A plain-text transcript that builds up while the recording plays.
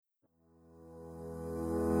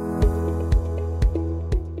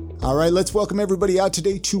All right, let's welcome everybody out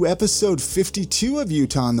today to episode 52 of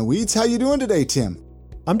Utah in the Weeds. How you doing today, Tim?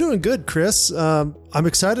 I'm doing good, Chris. I'm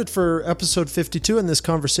excited for episode 52 and this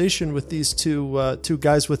conversation with these two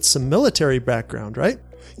guys with some military background, right?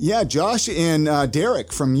 Yeah, Josh and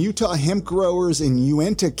Derek from Utah Hemp Growers and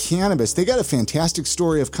Uinta Cannabis. They got a fantastic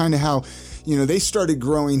story of kind of how, they started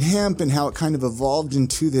growing hemp and how it kind of evolved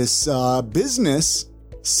into this business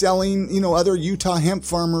selling, other Utah hemp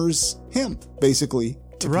farmers hemp, basically,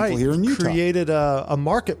 to people here in Utah. Created a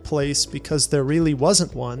marketplace because there really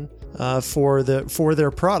wasn't one for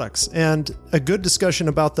their products. And a good discussion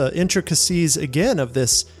about the intricacies, again, of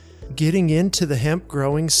this getting into the hemp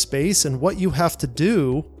growing space and what you have to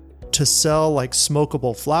do to sell like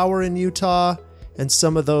smokable flower in Utah and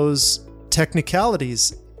some of those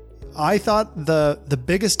technicalities. I thought the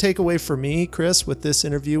biggest takeaway for me, Chris, with this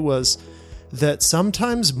interview was that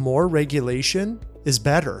sometimes more regulation is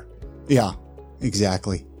better. Yeah,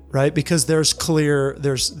 exactly. Right? Because there's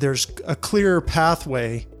a clear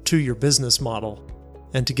pathway to your business model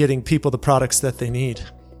and to getting people the products that they need.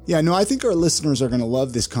 Yeah, no, I think our listeners are going to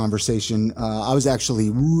love this conversation. I was actually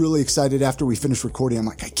really excited after we finished recording. I'm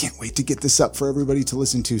like, I can't wait to get this up for everybody to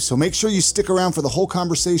listen to. So make sure you stick around for the whole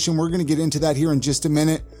conversation. We're going to get into that here in just a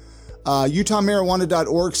minute.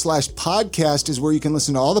 UtahMarijuana.org/podcast is where you can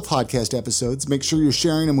listen to all the podcast episodes. Make sure you're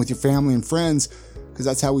sharing them with your family and friends because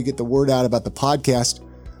that's how we get the word out about the podcast.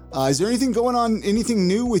 Is there anything going on, anything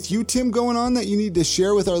new with you, Tim, going on that you need to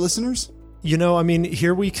share with our listeners?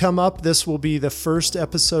 Here we come up. This will be the first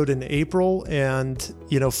episode in April, and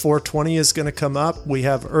 420 is going to come up. We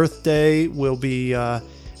have Earth Day. We'll be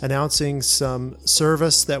announcing some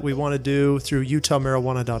service that we want to do through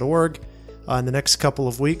UtahMarijuana.org in the next couple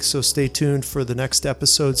of weeks. So stay tuned for the next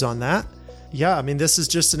episodes on that. Yeah, this is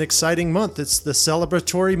just an exciting month. It's the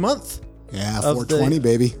celebratory month. Yeah, 420,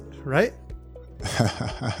 baby. Right?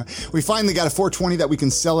 We finally got a 420 that we can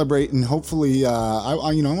celebrate, and hopefully, I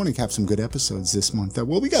want to have some good episodes this month.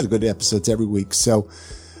 We got good episodes every week, so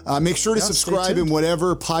make sure to subscribe in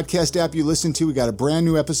whatever podcast app you listen to. We got a brand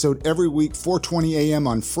new episode every week, 4:20 a.m.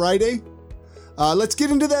 on Friday. Let's get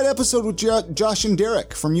into that episode with Josh and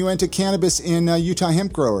Derek from Uinta Cannabis and Utah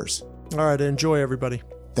Hemp Growers. All right, enjoy, everybody.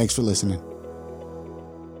 Thanks for listening.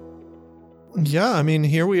 Yeah,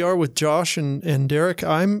 here we are with Josh and Derek.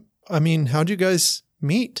 How'd you guys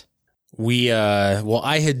meet?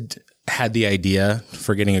 I had the idea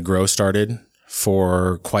for getting a grow started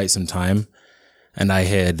for quite some time, and I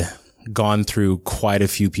had gone through quite a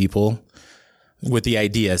few people with the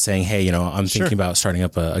idea saying, hey, I'm thinking about starting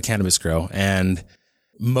up a cannabis grow. And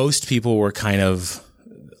most people were kind of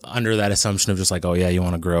under that assumption of just like, oh yeah, you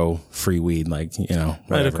want to grow free weed, whatever.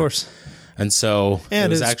 Right, of course. And so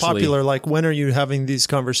it's popular. Like, when are you having these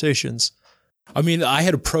conversations? I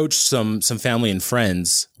had approached some family and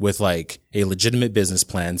friends with like a legitimate business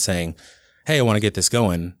plan saying, hey, I want to get this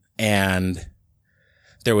going. And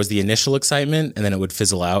there was the initial excitement, and then it would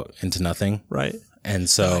fizzle out into nothing. Right. And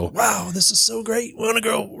so, like, wow, this is so great. We want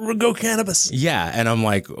to grow cannabis. Yeah. And I'm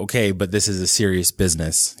like, okay, but this is a serious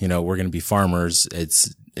business. We're going to be farmers.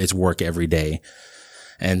 It's work every day.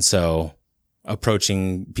 And so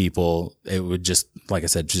approaching people, it would just, like I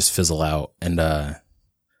said, just fizzle out. And, I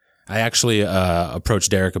actually,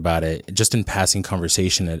 approached Derek about it just in passing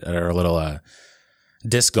conversation at our little,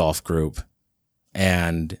 disc golf group.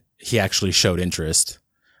 And he actually showed interest.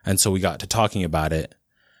 And so we got to talking about it.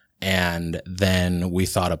 And then we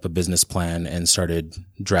thought up a business plan and started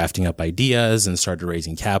drafting up ideas and started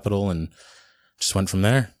raising capital and just went from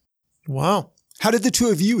there. Wow. How did the two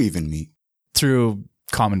of you even meet? Through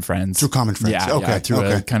common friends. Yeah. Okay. Yeah, through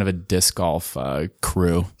a kind of a disc golf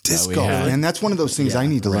crew. Disc golf. And that's one of those things I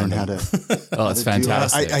need to learn how to. Oh, it's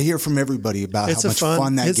fantastic. I hear from everybody about how much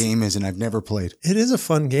fun that game is, and I've never played. It is a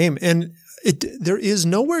fun game. And there is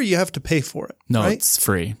nowhere you have to pay for it. No, right? It's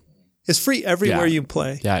free. It's free everywhere you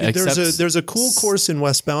play. Yeah, there's a cool course in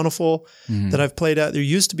West Bountiful that I've played at. There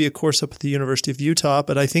used to be a course up at the University of Utah,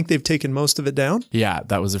 but I think they've taken most of it down. Yeah,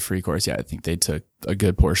 that was a free course. Yeah, I think they took a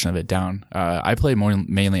good portion of it down. I play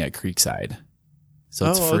mainly at Creekside. So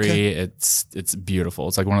it's free. Okay. It's beautiful.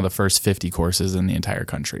 It's like one of the first 50 courses in the entire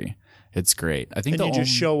country. It's great. I think you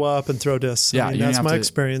just show up and throw discs. Yeah, that's my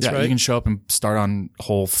experience, right? You can show up and start on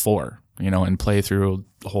hole 4, and play through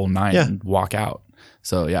hole 9 and walk out.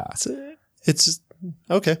 So yeah. It's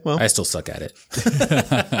okay. Well, I still suck at it.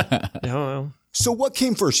 So what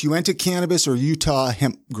came first, Uinta Cannabis or Utah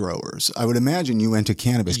Hemp Growers? I would imagine Uinta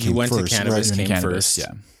Cannabis came first. Uinta Cannabis came first.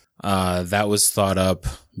 Yeah. That was thought up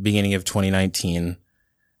beginning of 2019,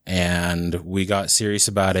 and we got serious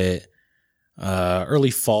about it early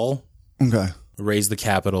fall. Okay. raise the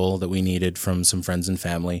capital that we needed from some friends and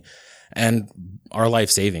family and our life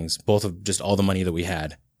savings, both of just all the money that we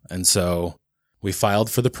had. And so we filed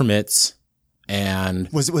for the permits. And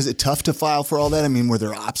was it tough to file for all that? I mean, were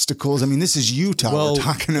there obstacles? I mean, this is Utah we're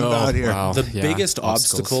talking about here. Wow. The biggest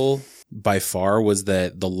obstacle by far was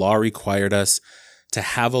that the law required us to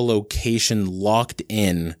have a location locked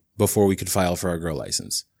in before we could file for our grow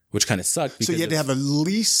license, which kind of sucked. Because so you had to have a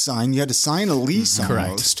lease sign. You had to sign a lease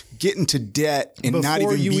almost, get into debt, and before not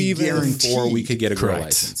even be guaranteed. Before we could get a grow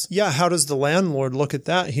license. Yeah, how does the landlord look at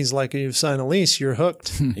that? He's like, you've signed a lease, you're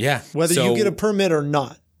hooked. Yeah. Whether you get a permit or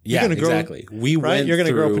not. Yeah, exactly. You're going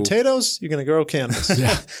to grow potatoes. You're going to grow cannabis.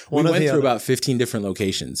 Yeah. We went through about 15 different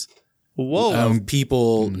locations. Whoa.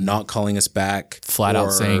 People not calling us back. Flat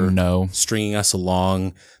out saying no. Stringing us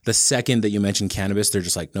along. The second that you mentioned cannabis, they're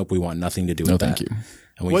just like, nope, we want nothing to do with that. No, thank you.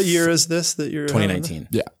 And what year is this that you're 2019.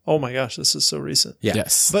 Yeah. Oh my gosh, this is so recent. Yeah.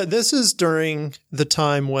 Yes. But this is during the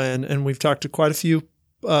time when, and we've talked to quite a few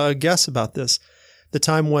guests about this, the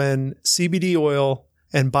time when CBD oil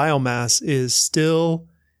and biomass is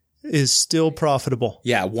still profitable.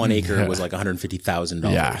 Yeah, 1 acre was like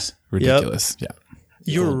 $150,000. Yeah, ridiculous. Yep. Yeah.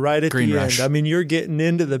 You're right at Green the rush. end. I mean, you're getting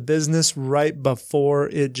into the business right before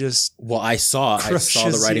it just I saw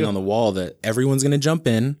the writing on the wall that everyone's going to jump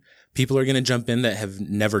in. People are going to jump in that have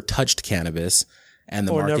never touched cannabis, and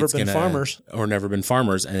the market's going to never been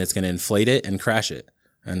farmers, and it's going to inflate it and crash it.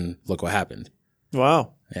 And look what happened.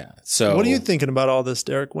 Wow. Yeah. So what are you thinking about all this,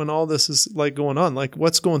 Derek? When all this is like going on, like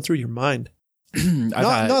what's going through your mind?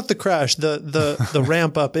 Not the crash, the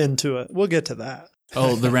ramp up into it. We'll get to that.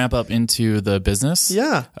 Oh, the ramp up into the business?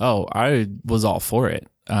 Yeah. Oh, I was all for it.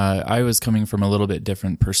 I was coming from a little bit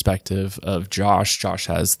different perspective of Josh. Josh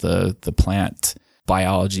has the plant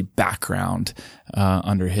biology background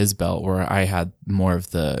under his belt, where I had more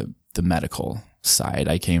of the medical side.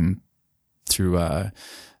 I came through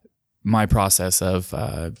my process of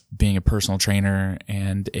being a personal trainer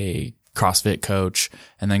and a CrossFit coach,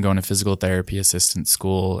 and then going to physical therapy assistant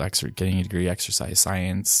school, getting a degree, exercise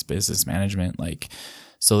science, business management.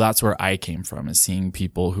 So that's where I came from, is seeing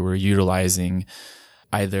people who were utilizing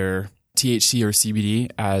either THC or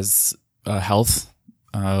CBD as a health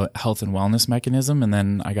and wellness mechanism. And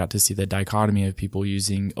then I got to see the dichotomy of people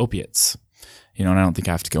using opiates, and I don't think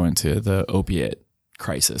I have to go into the opiate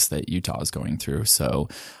crisis that Utah is going through. So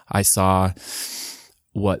I saw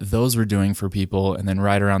what those were doing for people. And then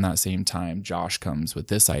right around that same time, Josh comes with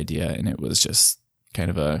this idea, and it was just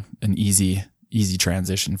kind of an easy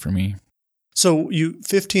transition for me. So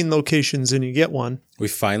 15 locations and you get one. We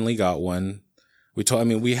finally got one.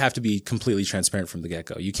 We have to be completely transparent from the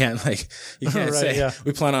get-go. You can't say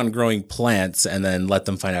we plan on growing plants and then let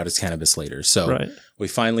them find out it's cannabis later. So we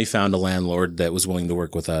finally found a landlord that was willing to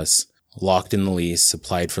work with us, locked in the lease,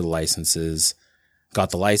 applied for the licenses, got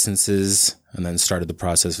the licenses, and then started the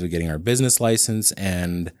process of getting our business license.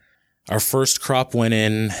 And our first crop went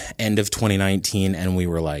in end of 2019, and we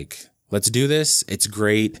were like, let's do this. It's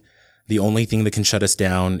great. The only thing that can shut us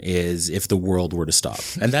down is if the world were to stop.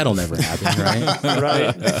 And that'll never happen, right?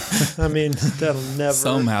 Right. I mean, that'll never.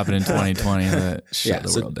 Something happened in 2020 that shut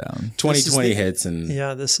the world down. 2020 hits and...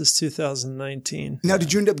 Yeah, this is 2019. Now,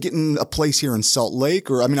 did you end up getting a place here in Salt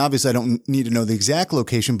Lake? Or, I mean, obviously I don't need to know the exact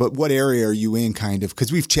location, but what area are you in kind of?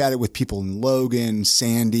 Because we've chatted with people in Logan,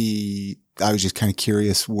 Sandy. I was just kind of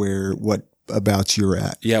curious what about you're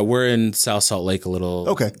at. Yeah, we're in South Salt Lake,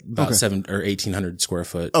 about 7 or 1,800 square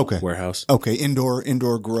foot warehouse. Okay, indoor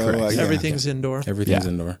grow. Everything's indoor. Everything's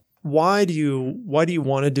indoor. Why do you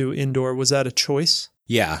want to do indoor? Was that a choice?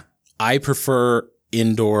 Yeah, I prefer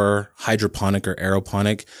indoor hydroponic or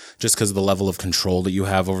aeroponic just because of the level of control that you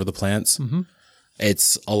have over the plants. Mm-hmm.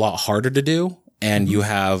 It's a lot harder to do, and you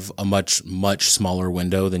have a much, much smaller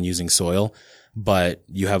window than using soil. But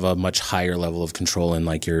you have a much higher level of control in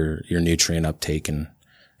like your nutrient uptake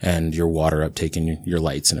and your water uptake and your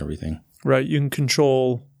lights and everything. Right. You can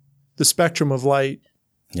control the spectrum of light,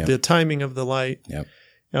 the timing of the light.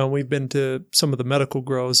 Yep. We've been to some of the medical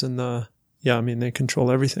grows and they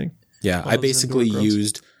control everything. Yeah. I basically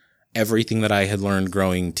used everything that I had learned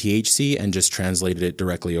growing THC and just translated it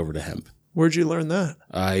directly over to hemp. Where'd you learn that?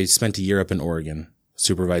 I spent a year up in Oregon,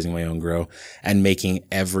 supervising my own grow and making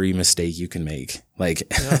every mistake you can make, like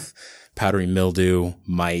powdery mildew,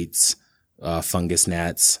 mites, fungus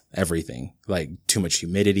gnats, everything, like too much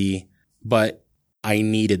humidity. But I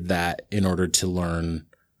needed that in order to learn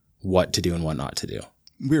what to do and what not to do.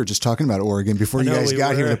 We were just talking about Oregon before you guys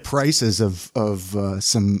got here. The prices of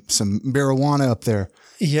some marijuana up there.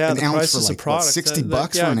 Yeah, an the ounce prices for of product. $60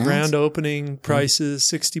 for an ounce. Grand opening prices,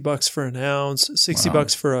 $60 for an ounce,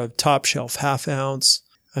 $60 for a top shelf half ounce.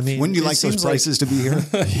 I mean, wouldn't you like those prices to be here?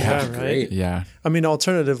 Yeah, right. Great. Yeah. I mean,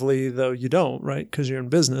 alternatively, though, you don't, right? Because you're in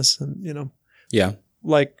business, and Yeah.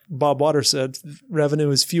 like Bob Water said, revenue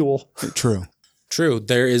is fuel. True. True.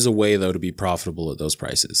 There is a way though to be profitable at those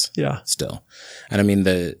prices. Yeah. Still. And I mean,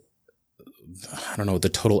 the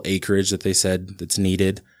total acreage that they said that's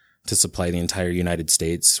needed to supply the entire United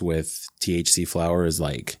States with THC flower is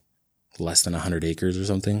like less than 100 acres or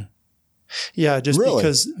something. Yeah, just Really?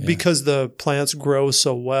 because the plants grow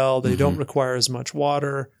so well, they don't require as much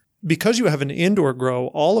water. Because you have an indoor grow,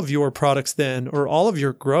 all of your products then, or all of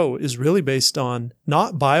your grow is really based on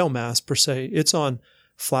not biomass per se. It's on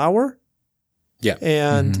flower. Yeah.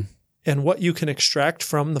 And what you can extract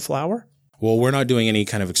from the flower. Well, we're not doing any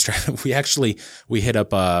kind of extract. We hit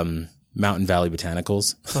up Mountain Valley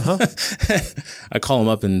Botanicals. I call him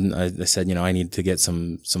up and I said, I need to get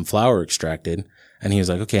some flower extracted. And he was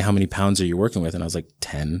like, okay, how many pounds are you working with? And I was like,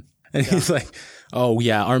 10. And he's like, oh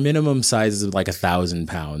yeah, our minimum size is like 1,000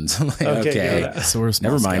 pounds. I'm like, okay. So we're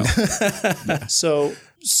small Never mind. So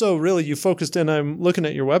really you focused in, I'm looking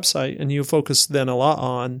at your website, and you focused then a lot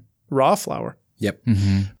on raw flower. Yep.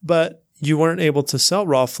 But you weren't able to sell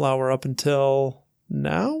raw flower up until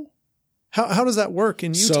now? How does that work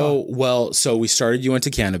in Utah? So we started You Went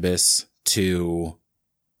to Cannabis to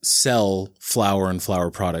sell flower and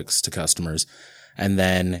flower products to customers. And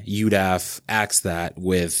then UDAF acts that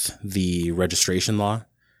with the registration law,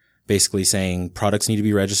 basically saying products need to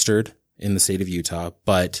be registered in the state of Utah,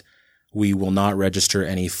 but we will not register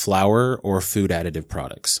any flower or food additive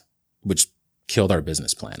products, which killed our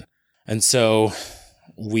business plan. And so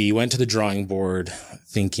we went to the drawing board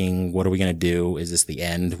thinking, what are we going to do? Is this the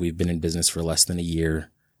end? We've been in business for less than a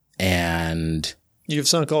year. And you've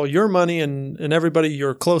sunk all your money and everybody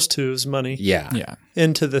you're close to's money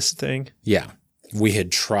into this thing. Yeah. We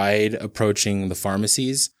had tried approaching the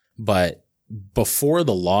pharmacies, but before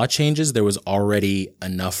the law changes, there was already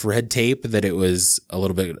enough red tape that it was a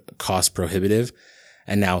little bit cost prohibitive.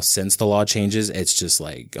 And now since the law changes, it's just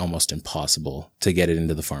like almost impossible to get it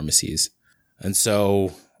into the pharmacies. And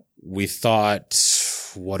so we thought,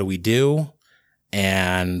 what do we do?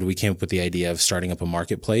 And we came up with the idea of starting up a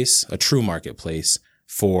marketplace, a true marketplace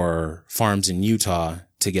for farms in Utah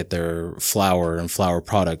to get their flower and flower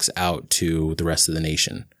products out to the rest of the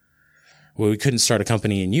nation. Well, we couldn't start a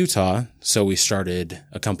company in Utah, so we started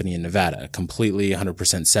a company in Nevada, completely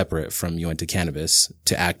 100% separate from You Went to Cannabis,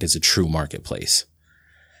 to act as a true marketplace.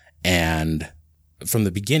 And from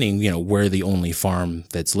the beginning, we're the only farm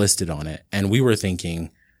that's listed on it. And we were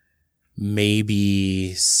thinking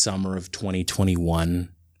maybe summer of 2021,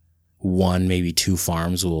 one, maybe two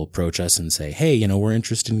farms will approach us and say, hey, we're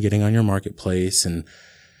interested in getting on your marketplace, and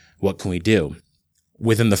what can we do?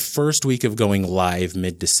 Within the first week of going live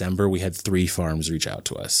mid-December, we had 3 farms reach out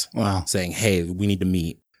to us. Wow. Saying, hey, we need to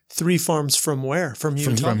meet. 3 farms from where? From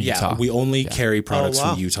Utah? From Utah. Yeah, we only carry products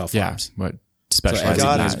from Utah farms. Yeah, what So specializes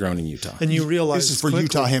everything in is that. grown in Utah. And you realize This is for quickly,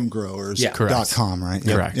 Utah Hemp Growers. Yeah, correct. .com, right?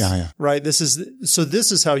 Correct. Yeah. right? This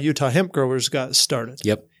is how Utah Hemp Growers got started.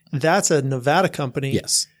 Yep. That's a Nevada company.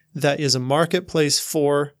 Yes. That is a marketplace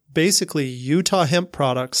for basically Utah hemp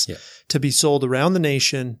products to be sold around the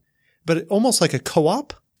nation, but almost like a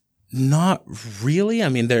co-op. Not really. I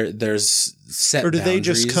mean, there's set. Or do they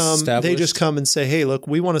just come? Established. They just come and say, "Hey, look,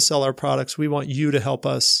 we want to sell our products. We want you to help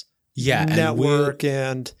us network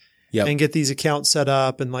and get these accounts set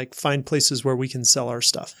up and like find places where we can sell our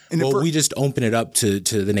stuff." And we just open it up to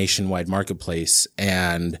the nationwide marketplace,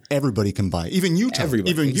 and everybody can buy. Even Utah. Everybody.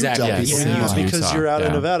 Even Exactly. Utah people Yeah. can Yeah, buy. because Utah, you're out of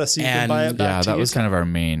yeah. Nevada, so you can buy it back Yeah, to that was Utah. kind of our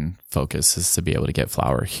main focus, is to be able to get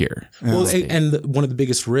flower here. Well, and one of the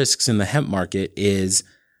biggest risks in the hemp market is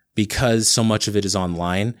because so much of it is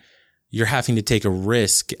online, you're having to take a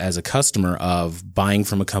risk as a customer of buying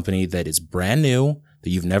from a company that is brand new, that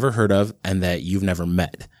you've never heard of, and that you've never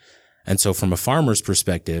met. And so from a farmer's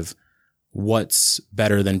perspective, what's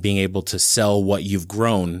better than being able to sell what you've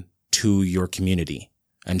grown to your community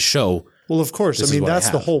and show? Well, of course. This I is mean, what I that's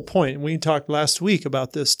the have. whole point. We talked last week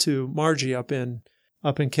about this to Margie up in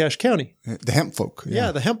Cache County. The hemp folk.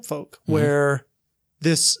 Yeah, the hemp folk, where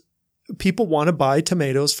people want to buy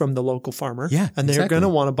tomatoes from the local farmer. Yeah, and they're exactly. going to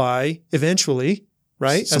want to buy eventually,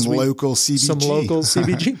 right? Some local CBG. Some local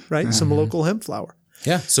CBG, right? Some local hemp flower.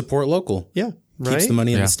 Yeah, support local. Yeah, right. Keeps the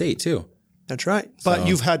money in the state too. That's right. But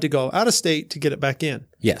you've had to go out of state to get it back in.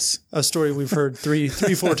 Yes. A story we've heard three,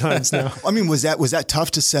 4 times now. I mean, was that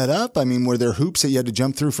tough to set up? I mean, were there hoops that you had to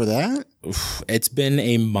jump through for that? It's been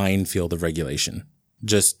a minefield of regulation,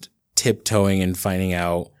 just tiptoeing and finding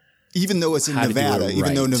out Even though it's in how to do it Nevada,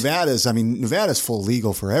 even though right. Nevada's full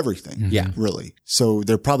legal for everything. Yeah. Really. So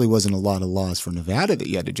there probably wasn't a lot of laws for Nevada that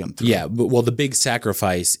you had to jump through. Yeah. But, well, the big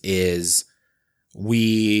sacrifice is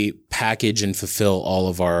we package and fulfill all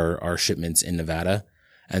of our shipments in Nevada.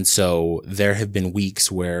 And so there have been weeks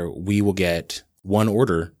where we will get one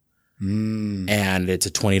order and it's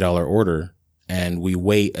a $20 order, and we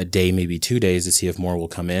wait a day, maybe 2 days to see if more will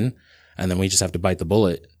come in. And then we just have to bite the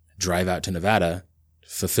bullet, drive out to Nevada,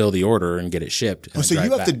 fulfill the order and get it shipped. Oh, so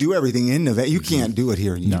you have to do everything in Nevada. You can't do it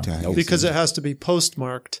here in Utah. Nope. Because it has to be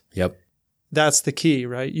postmarked. Yep. That's the key,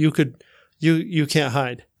 right? You can't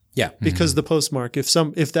hide. Yeah. Because the postmark, if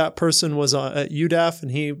that person was at UDAF and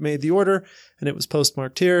he made the order and it was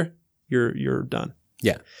postmarked here, you're done.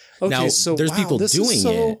 Yeah. Okay, now, so there's people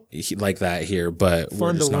doing it like that here, but we're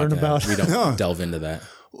fun just to learn not about. We don't delve into that.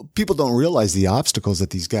 People don't realize the obstacles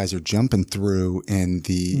that these guys are jumping through and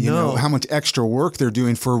you know, how much extra work they're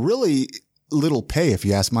doing for really little pay, if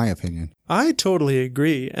you ask my opinion. I totally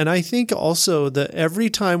agree. And I think also that every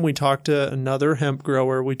time we talk to another hemp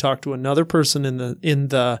grower, we talk to another person in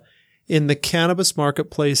the cannabis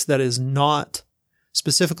marketplace that is not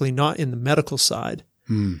specifically not in the medical side.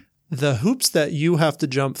 The hoops that you have to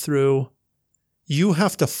jump through, you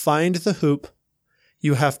have to find the hoop.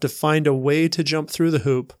 You have to find a way to jump through the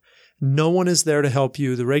hoop. No one is there to help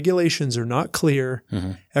you. The regulations are not clear.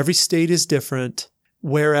 Every state is different.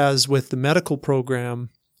 Whereas with the medical program,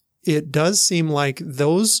 it does seem like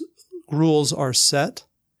those rules are set.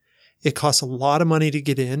 It costs a lot of money to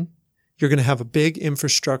get in. You're going to have a big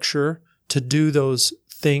infrastructure to do those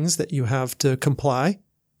things that you have to comply,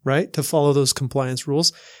 right? To follow those compliance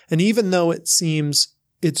rules. And even though it seems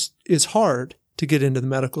it's hard to get into the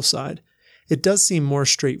medical side, it does seem more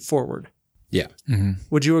straightforward. Yeah.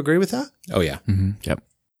 Would you agree with that? Oh, yeah. Yep.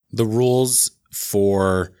 The rules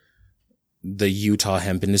for the Utah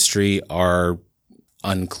hemp industry are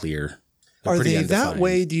unclear. They're Are pretty they that undefined.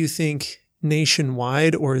 way, do you think,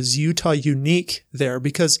 nationwide, or is Utah unique there?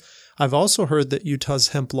 Because I've also heard that Utah's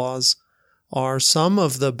hemp laws are some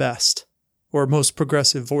of the best or most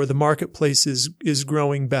progressive, or the marketplace is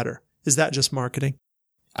growing better. Is that just marketing?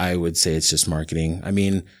 I would say it's just marketing. I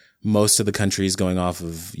mean, most of the country is going off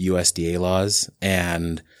of USDA laws,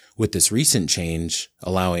 and with this recent change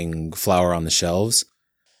allowing flower on the shelves,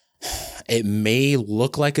 it may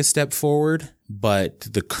look like a step forward, but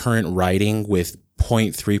the current writing with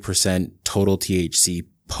 0.3% total THC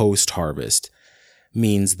post-harvest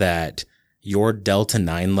means that your Delta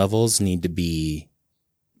 9 levels need to be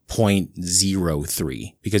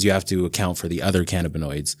 0.03 because you have to account for the other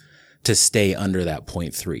cannabinoids to stay under that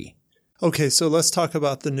 0.3. Okay, so let's talk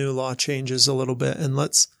about the new law changes a little bit, and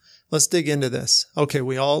let's dig into this. Okay,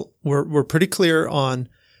 we're pretty clear on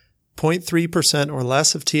 0.3% or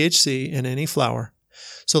less of THC in any flower.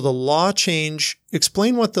 So the law change,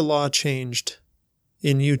 explain what the law changed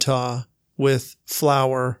in Utah with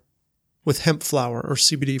flower, with hemp flower or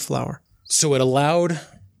CBD flower. So it allowed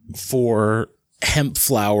for hemp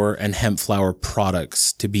flower and hemp flower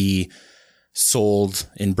products to be sold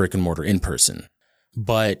in brick and mortar in person,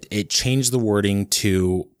 but it changed the wording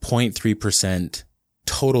to 0.3%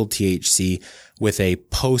 total THC with a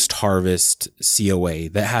post-harvest COA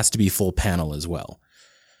that has to be full panel as well.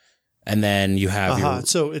 And then you have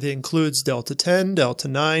so it includes Delta 10, Delta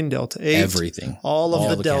 9, Delta 8. everything. All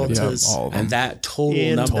of the deltas. All of them. And that total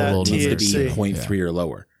In number that needs to be THC. 0.3 or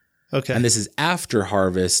lower. Okay. And this is after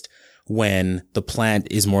harvest when the plant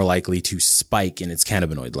is more likely to spike in its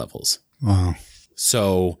cannabinoid levels. Wow.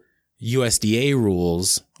 So USDA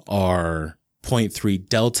rules are 0.3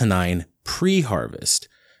 Delta 9 pre-harvest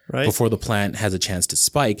right. before the plant has a chance to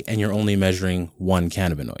spike, and you're only measuring one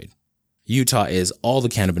cannabinoid. Utah is all the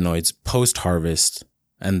cannabinoids post-harvest,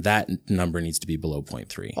 and that number needs to be below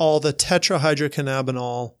 0.3. All the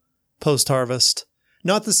tetrahydrocannabinol post-harvest,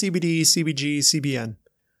 not the CBD, CBG, CBN.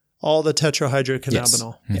 All the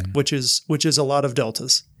tetrahydrocannabinol, which is a lot of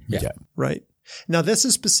deltas. Yeah. Right. Now, this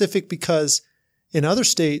is specific because in other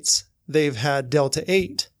states, they've had Delta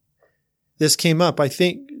 8. This came up, I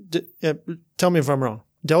think, tell me if I'm wrong.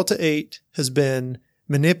 Delta 8 has been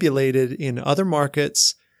manipulated in other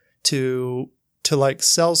markets to like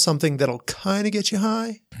sell something that'll kind of get you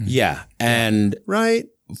high. Yeah. And right.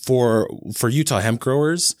 For Utah hemp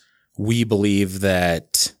growers, we believe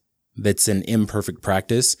that that's an imperfect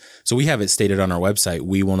practice. So we have it stated on our website,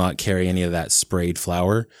 we will not carry any of that sprayed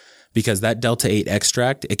flower because that Delta 8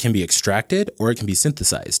 extract, it can be extracted or it can be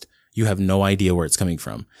synthesized. You have no idea where it's coming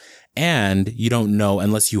from. And you don't know,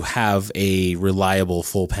 unless you have a reliable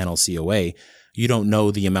full panel COA, you don't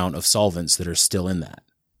know the amount of solvents that are still in that.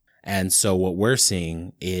 And so what we're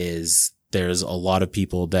seeing is there's a lot of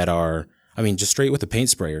people that are, I mean, just straight with a paint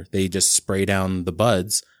sprayer. They just spray down the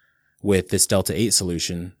buds with this Delta 8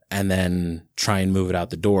 solution and then try and move it out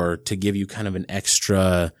the door to give you kind of an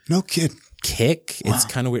extra no kid kick. Wow. It's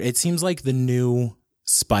kind of weird. It seems like the new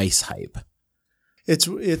spice hype.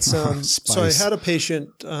 So I had a patient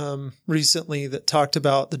recently that talked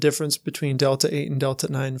about the difference between Delta 8 and Delta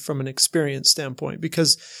 9 from an experience standpoint,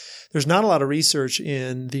 because there's not a lot of research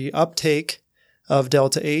in the uptake of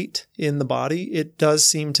Delta 8 in the body. It does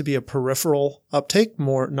seem to be a peripheral uptake,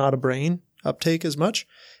 more not a brain uptake as much.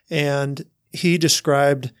 And he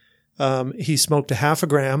described he smoked a 0.5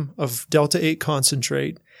 gram of Delta 8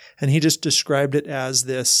 concentrate, and he just described it as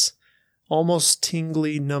this almost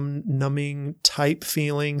tingly, numbing type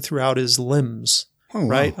feeling throughout his limbs,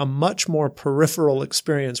 right? A much more peripheral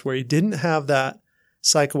experience where he didn't have that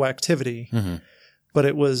psychoactivity, but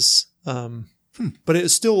it was, but it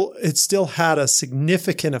still had a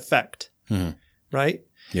significant effect, right?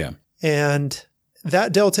 Yeah. And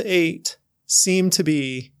that Delta 8 seemed to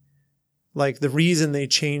be like the reason they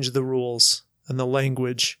changed the rules and the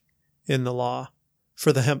language in the law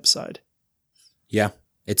for the hemp side. Yeah.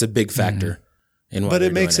 It's a big factor in what but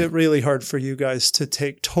it makes it really hard for you guys to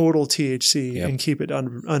take total THC and keep it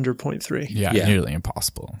under 0.3. Yeah, nearly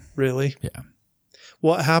impossible. Really? Yeah.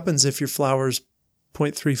 What happens if your flower's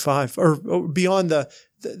 0.35 or beyond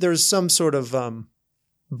there's some sort of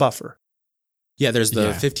buffer? Yeah, there's the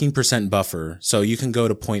 15% buffer. So you can go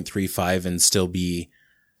to 0.35 and still be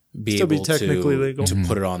technically legal to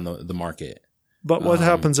put it on the market. But what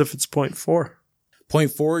happens if it's 0.4?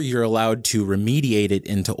 0.4, you're allowed to remediate it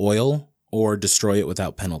into oil or destroy it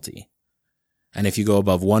without penalty. And if you go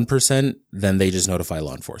above 1%, then they just notify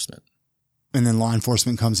law enforcement. And then law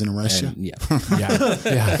enforcement comes and arrests you? Yeah.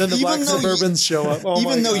 Yeah. Then the Black Suburbans show up. Oh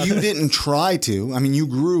even though you didn't try to. I mean, you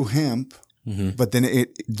grew hemp, but then I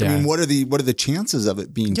mean, what are the chances of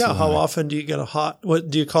it being too high? How often do you get what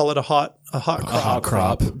do you call it? A hot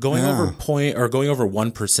crop? Going over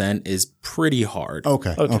 1% is pretty hard.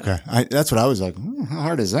 Okay. That's what I was like. How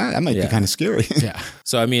hard is that? That might be kind of scary. Yeah.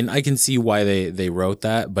 So, I mean, I can see why they wrote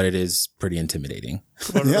that, but it is pretty intimidating.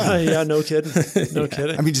 Yeah. No kidding. No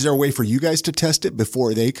kidding. I mean, is there a way for you guys to test it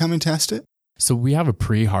before they come and test it? So we have a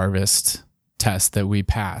pre-harvest test that we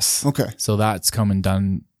pass. Okay. So that's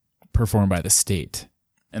performed by the state.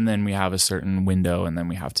 And then we have a certain window, and then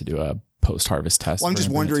we have to do a post-harvest test. Well, I'm just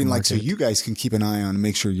wondering, so you guys can keep an eye on and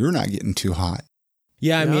make sure you're not getting too hot.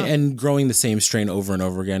 Yeah, I mean, and growing the same strain over and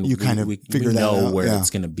over again, we know where it's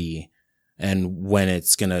going to be and when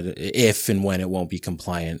it's going to, if and when it won't be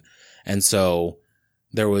compliant. And so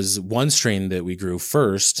there was one strain that we grew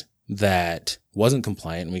first that wasn't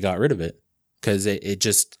compliant, and we got rid of it because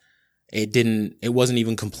it wasn't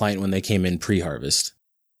even compliant when they came in pre-harvest.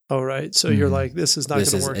 Oh, right. So you're like, this is not going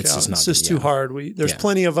to work out. It's just too hard. There's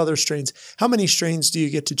plenty of other strains. How many strains do you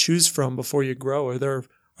get to choose from before you grow? Are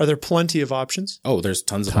there plenty of options? Oh, there's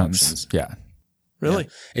tons of options. Yeah. Really? Yeah.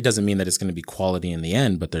 It doesn't mean that it's going to be quality in the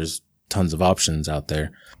end, but there's tons of options out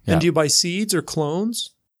there. Yeah. And do you buy seeds or clones?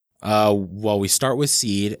 Well, we start with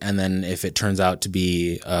seed, and then if it turns out to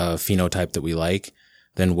be a phenotype that we like,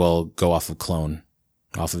 then we'll go off of clone.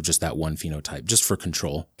 Off of just that one phenotype, just for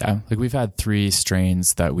control. Yeah. Like we've had 3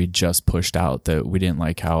 strains that we just pushed out that we didn't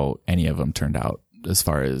like how any of them turned out as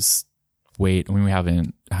far as weight. I mean, we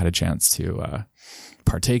haven't had a chance to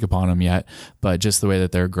partake upon them yet, but just the way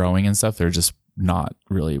that they're growing and stuff, they're just not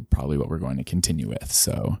really probably what we're going to continue with.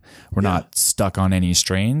 So we're not stuck on any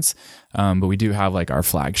strains. But we do have like our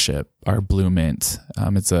flagship, our Blue Mint.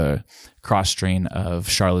 It's a cross strain of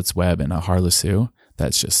Charlotte's Web and a Harlessu.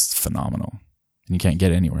 That's just phenomenal. You can't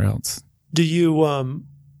get it anywhere else. Do you,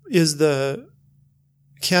 is the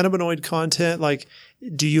cannabinoid content, like,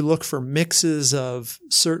 do you look for mixes of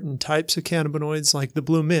certain types of cannabinoids, like the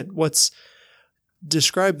Blue Mint?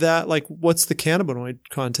 Describe that, like, what's the cannabinoid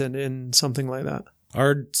content in something like that?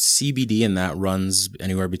 Our CBD in that runs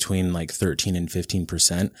anywhere between like 13 and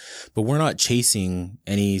 15%, but we're not chasing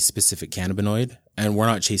any specific cannabinoid, and we're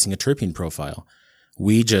not chasing a terpene profile.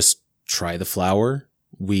 We just try the flower.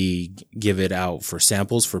 We give it out for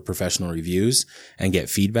samples for professional reviews and get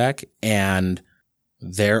feedback. And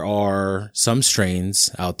there are some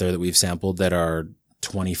strains out there that we've sampled that are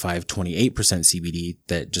 25, 28% CBD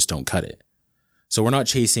that just don't cut it. So we're not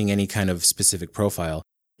chasing any kind of specific profile.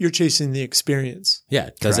 You're chasing the experience.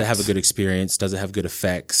 Yeah. Does it have a good experience? Does it have good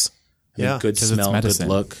effects? Good smell, good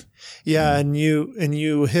look. Yeah. And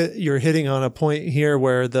you're hitting on a point here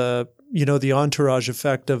where the entourage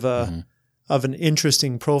effect of an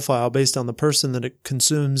interesting profile based on the person that it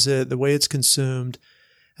consumes it, the way it's consumed,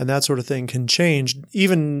 and that sort of thing can change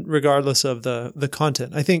even regardless of the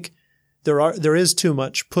content. I think there is too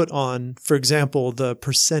much put on, for example, the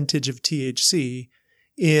percentage of THC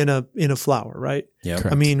in a flower, right? Yeah.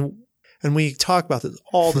 I mean, and we talk about this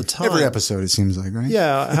all the time. Every episode, it seems like, right?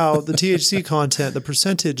 Yeah, how the THC content, the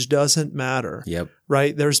percentage doesn't matter. Yep.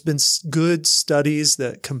 Right? There's been good studies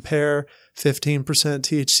that compare 15%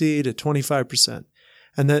 THC to 25%.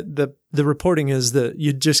 And that the reporting is that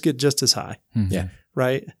you just get just as high. Mm-hmm. Yeah.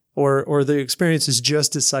 Right? Or the experience is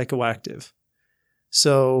just as psychoactive.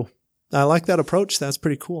 So I like that approach. That's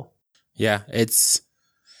pretty cool. Yeah. It's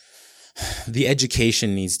the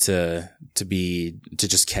education needs to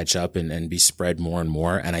just catch up and be spread more and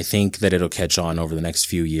more. And I think that it'll catch on over the next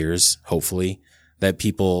few years, hopefully, that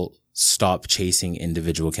people stop chasing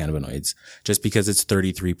individual cannabinoids. Just because it's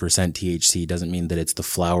 33% THC doesn't mean that it's the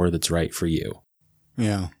flower that's right for you.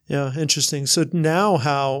 Yeah. Yeah. Interesting. So now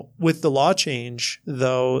how, with the law change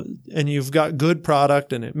though, and you've got good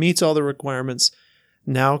product and it meets all the requirements,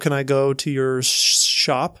 now can I go to your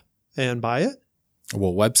shop and buy it?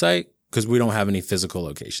 Well, website? Because we don't have any physical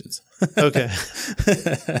locations. Okay.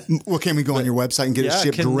 Well, can we go on your website and get it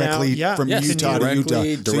shipped directly from Utah to Utah?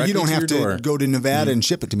 So you don't have to go to Nevada and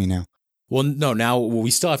ship it to me now. Well, no, now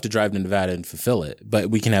we still have to drive to Nevada and fulfill it, but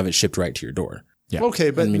we can have it shipped right to your door. Yeah. Okay,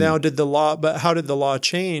 but how did the law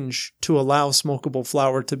change to allow smokable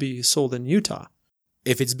flower to be sold in Utah?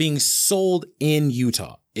 If it's being sold in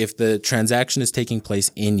Utah, if the transaction is taking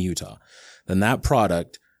place in Utah, then that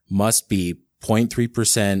product must be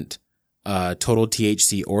 0.3% total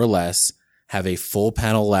THC or less, have a full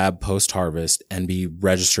panel lab post-harvest, and be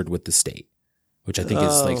registered with the state, which I think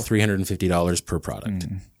is like $350 per product.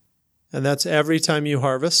 And that's every time you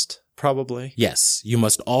harvest? Probably. Yes. You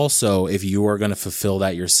must also, if you are going to fulfill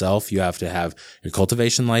that yourself, you have to have your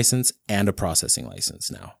cultivation license and a processing license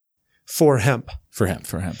now. For hemp. For hemp.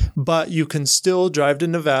 But you can still drive to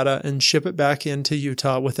Nevada and ship it back into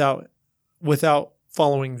Utah without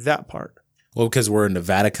following that part. Well, because we're a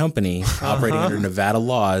Nevada company operating under Nevada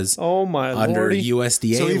laws. Oh my under lordy.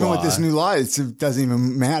 USDA So even law. with this new law, it doesn't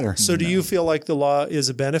even matter. So do you feel like the law is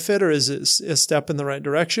a benefit, or is it a step in the right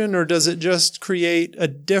direction, or does it just create a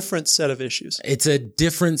different set of issues? It's a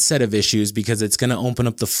different set of issues because it's going to open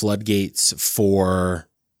up the floodgates for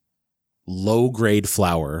low-grade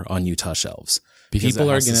flower on Utah shelves. Because people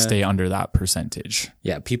it are has going to stay under that percentage.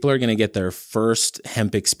 Yeah, people are going to get their first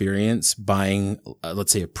hemp experience buying,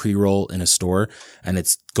 let's say, a pre-roll in a store, and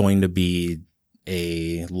it's going to be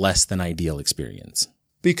a less than ideal experience.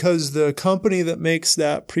 Because the company that makes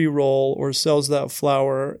that pre-roll or sells that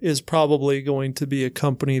flower is probably going to be a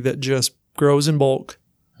company that just grows in bulk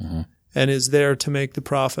and is there to make the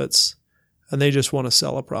profits, and they just want to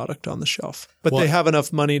sell a product on the shelf. But they have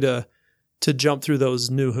enough money to jump through those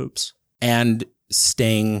new hoops. And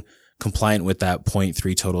staying compliant with that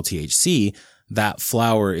 0.3 total THC, that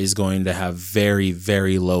flower is going to have very,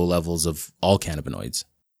 very low levels of all cannabinoids.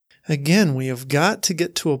 Again, we have got to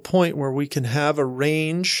get to a point where we can have a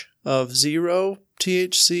range of 0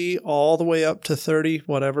 THC all the way up to 30,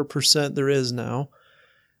 whatever percent there is now,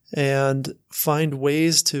 and find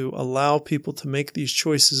ways to allow people to make these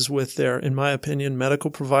choices with their, in my opinion,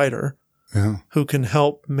 medical provider who can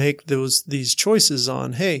help make these choices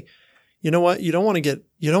on, hey, you know what? You don't want to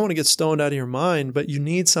get stoned out of your mind, but you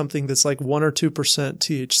need something that's like 1 or 2%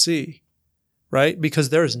 THC, right?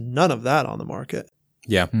 Because there's none of that on the market.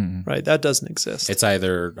 Yeah. Right. That doesn't exist. It's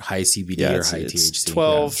either high CBD or high THC.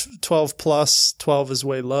 12 plus, 12 is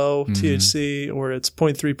way low THC, or it's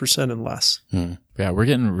 0.3% and less. Yeah. We're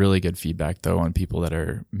getting really good feedback though on people that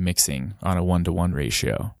are mixing on a 1-to-1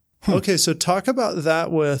 ratio. Okay. So talk about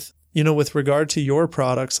that with regard to your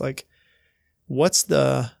products, like what's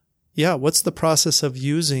the process of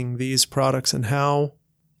using these products and how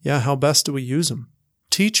best do we use them?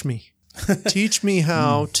 Teach me. Teach me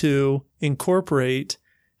how to incorporate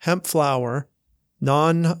hemp flower,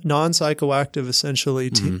 non-psychoactive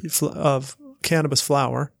essentially of cannabis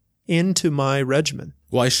flower into my regimen.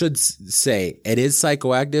 Well, I should say it is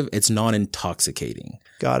psychoactive. It's non-intoxicating.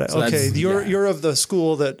 Got it. So okay. You're of the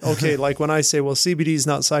school that, okay, like when I say, well, CBD is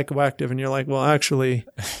not psychoactive, and you're like, well, actually,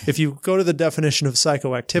 if you go to the definition of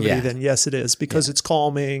psychoactivity, then yes, it is, because it's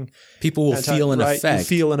calming. People will feel an effect. You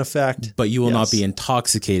feel an effect. But you will not be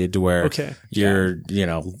intoxicated to where you're,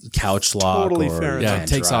 couch lock. Totally or fair Yeah, it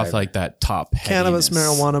takes off like that top cannabis,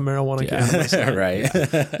 heaviness. marijuana, cannabis.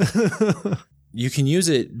 Right. You can use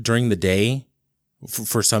it during the day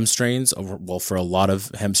for some strains, for a lot of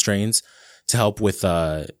hemp strains, to help with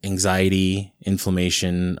anxiety,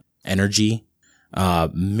 inflammation, energy.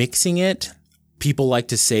 Mixing it, people like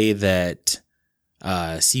to say that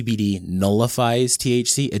CBD nullifies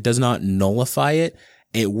THC. It does not nullify it.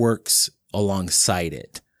 It works alongside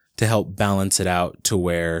it to help balance it out to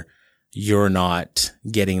where you're not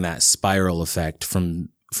getting that spiral effect from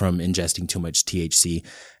ingesting too much THC.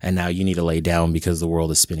 And now you need to lay down because the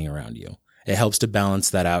world is spinning around you. It helps to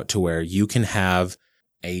balance that out to where you can have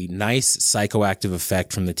a nice psychoactive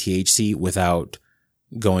effect from the THC without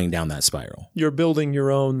going down that spiral. You're building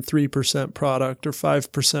your own 3% product or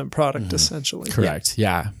 5% product, essentially. Correct.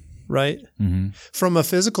 Yeah. Right? Mm-hmm. From a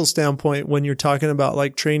physical standpoint, when you're talking about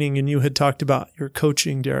like training, and you had talked about your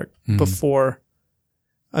coaching, Derek, before,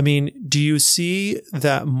 I mean, do you see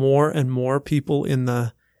that more and more people in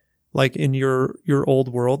the, like in your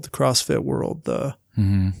old world, the CrossFit world, the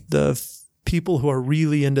people who are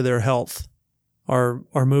really into their health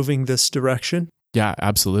are moving this direction? Yeah,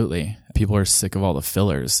 absolutely. People are sick of all the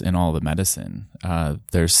fillers in all the medicine.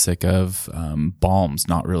 They're sick of balms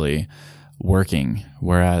not really working.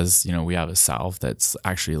 Whereas, we have a salve that's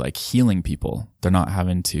actually like healing people. They're not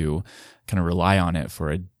having to kind of rely on it for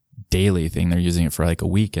a daily thing. They're using it for like a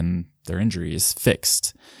week and their injury is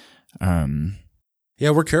fixed. Yeah,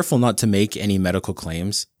 we're careful not to make any medical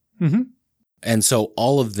claims. Mm-hmm. And so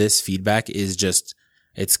all of this feedback is just,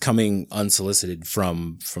 it's coming unsolicited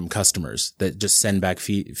from customers that just send back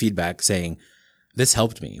feedback saying, this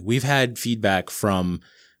helped me. We've had feedback from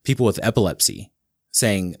people with epilepsy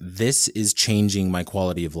saying, this is changing my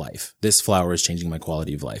quality of life. This flower is changing my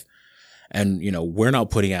quality of life. And, we're not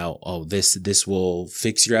putting out, oh, this will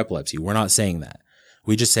fix your epilepsy. We're not saying that.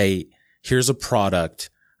 We just say, here's a product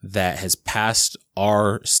that has passed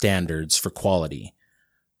our standards for quality,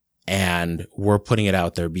 and we're putting it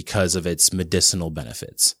out there because of its medicinal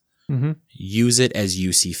benefits. Mm-hmm. Use it as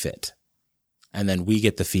you see fit. And then we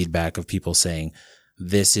get the feedback of people saying,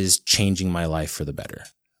 this is changing my life for the better.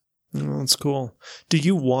 Oh, that's cool. Do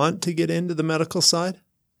you want to get into the medical side?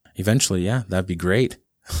 Eventually, yeah, that'd be great.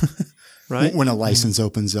 Right? When a license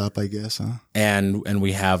opens up, I guess, huh? And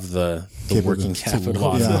we have the working capital. A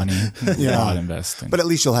lot of money. Yeah. A lot investing. But at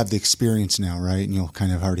least you'll have the experience now, right? And you'll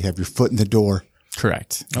kind of already have your foot in the door.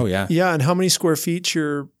 Correct. Oh, yeah. Yeah. And how many square feet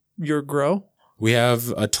your grow? We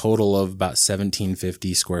have a total of about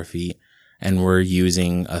 1,750 square feet, and we're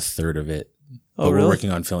using a third of it. Oh, but really? We're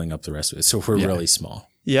working on filling up the rest of it. So we're really small.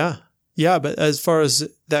 Yeah. Yeah. But as far as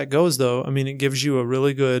that goes, though, I mean, it gives you a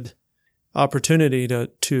really good opportunity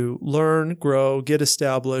to learn, grow, get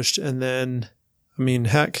established. And then, I mean,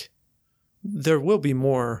 heck, there will be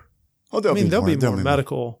more. Oh, there'll be more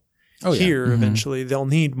medical here eventually. They'll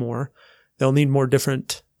need more. They'll need more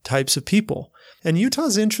different types of people. And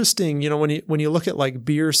Utah's interesting, when you look at like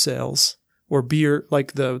beer sales or beer,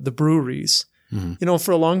 like the breweries,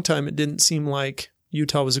 for a long time, it didn't seem like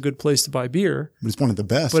Utah was a good place to buy beer. But it's one of the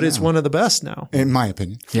best. But it's one of the best now. In my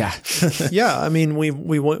opinion. Yeah. Yeah. I mean, we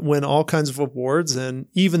win all kinds of awards, and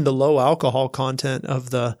even the low alcohol content of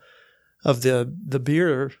the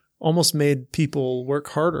beer almost made people work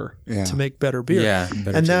harder to make better beer. Yeah.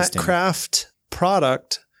 And that craft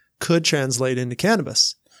product could translate into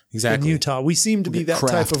cannabis. Exactly. In Utah, we seem to be that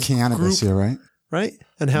type of cannabis group, here, right? Right?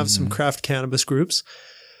 And have some craft cannabis groups.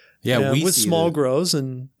 Yeah, with small grows,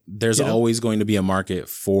 and there's always going to be a market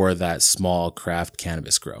for that small craft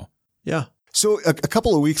cannabis grow. Yeah. So a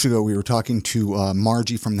couple of weeks ago, we were talking to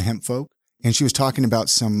Margie from the Hemp Folk, and she was talking about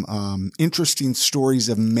some interesting stories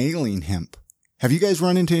of mailing hemp. Have you guys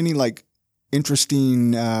run into any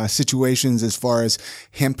interesting situations as far as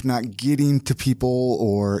hemp not getting to people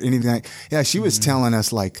or anything? She was telling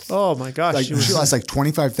us oh my gosh, she lost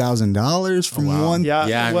 $25,000 from one.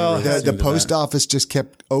 Yeah. Well, the post office just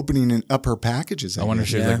kept opening up her packages. I wonder if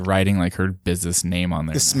she was writing her business name on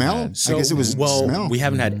there. The smell? I guess it was smell. We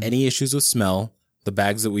haven't had any issues with smell. The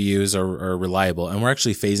bags that we use are reliable, and we're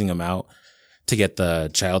actually phasing them out to get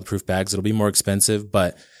the child-proof bags. It'll be more expensive,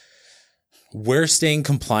 but we're staying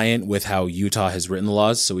compliant with how Utah has written the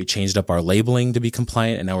laws. So we changed up our labeling to be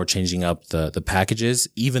compliant, and now we're changing up the packages,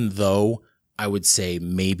 even though I would say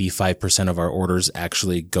maybe 5% of our orders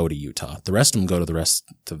actually go to Utah. The rest of them go to the rest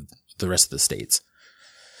of the states.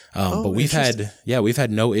 But we've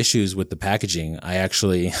had no issues with the packaging. I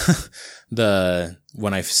actually,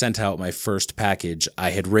 when I sent out my first package, I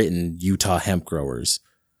had written Utah hemp growers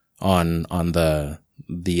on the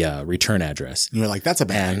return address. And you're like, that's a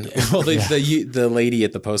bad. And the lady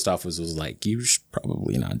at the post office was like, you should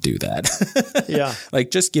probably not do that. Yeah.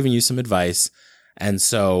 Just giving you some advice. And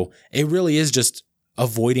so it really is just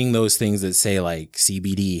avoiding those things that say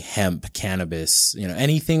CBD, hemp, cannabis,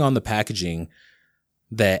 anything on the packaging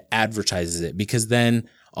that advertises it, because then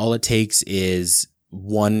all it takes is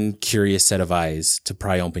one curious set of eyes to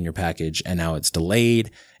pry open your package, and now it's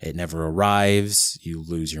delayed. It never arrives. You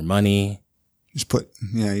lose your money. Just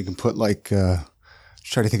you can put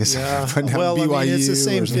Try to think of something. Yeah. Well, I mean, it's the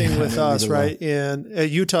same thing with us, right? In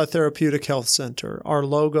Utah Therapeutic Health Center, our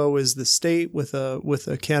logo is the state with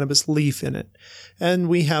a cannabis leaf in it, and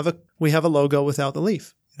we have a logo without the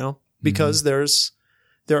leaf, because there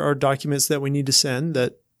are documents that we need to send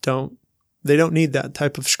that don't need that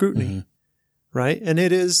type of scrutiny, right? And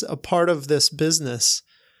it is a part of this business.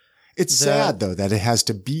 It's sad though that it has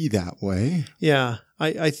to be that way. Yeah,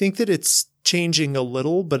 I think that it's changing a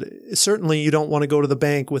little, but certainly you don't want to go to the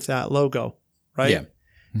bank with that logo, right? Yeah.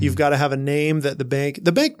 You've got to have a name that the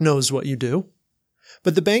bank knows what you do,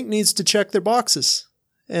 but the bank needs to check their boxes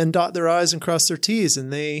and dot their I's and cross their T's,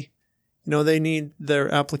 and they need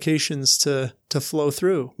their applications to flow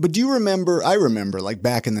through. But do you remember, I remember like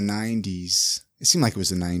back in the 90s, it seemed like it was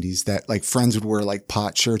the 90s that like friends would wear like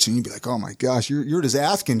pot shirts and you'd be like, oh my gosh, you're just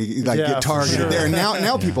asking to get targeted there. And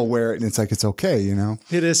now people wear it and it's like, it's okay,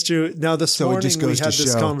 It is true. Now this morning we had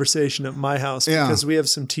this conversation at my house because we have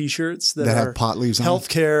some t-shirts that have pot leaves on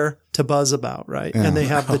healthcare to buzz about, right? Yeah. And they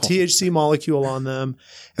have the THC molecule on them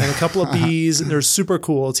and a couple of bees. And they're super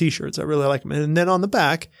cool t-shirts. I really like them. And then on the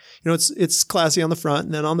back, it's classy on the front.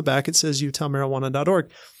 And then on the back, it says utahmarijuana.org.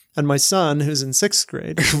 And my son, who's in 6th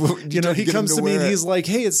grade, he comes to me and he's like,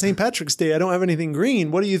 hey, it's St. Patrick's Day. I don't have anything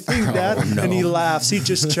green. What do you think, Dad? No. And he laughs. He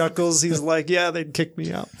just chuckles. He's like, yeah, they'd kick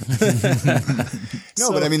me out.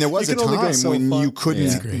 But I mean, there was a time when you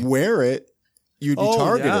couldn't wear it. You'd be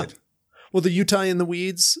targeted. Yeah. Well, the Utah in the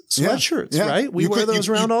Weeds sweatshirts, right? We wear those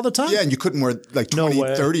around all the time. Yeah, and you couldn't wear, like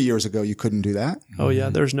 30 years ago, you couldn't do that. Oh, yeah,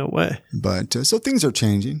 there's no way. But so things are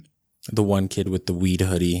changing. The one kid with the weed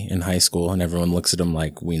hoodie in high school, and everyone looks at him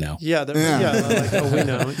like, we know. Yeah, like, oh, we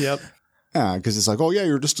know. Yep. Yeah, because it's like, oh, yeah,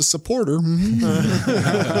 you're just a supporter.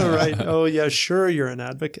 Right. Oh, yeah, sure, you're an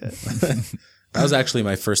advocate. That was actually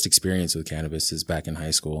my first experience with cannabis is back in high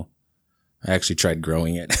school. I actually tried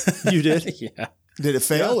growing it. You did? Yeah. Did it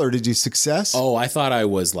fail or did you success? Oh, I thought I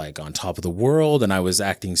was like on top of the world and I was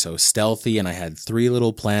acting so stealthy and I had 3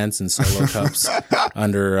 little plants and solo cups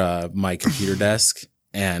under my computer desk.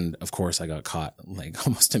 And of course I got caught like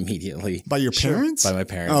almost immediately. By your parents? By my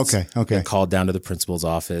parents. Okay. I called down to the principal's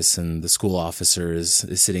office and the school officer is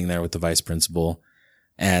sitting there with the vice principal.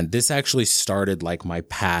 And this actually started like my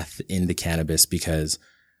path into cannabis because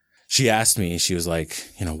she asked me, she was like,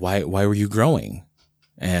 why were you growing?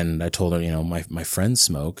 And I told her, my friends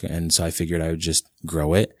smoke. And so I figured I would just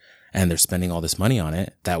grow it and they're spending all this money on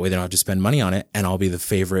it. That way they don't have to spend money on it and I'll be the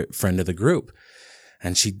favorite friend of the group.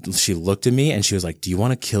 And she looked at me and she was like, do you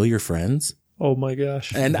want to kill your friends? Oh my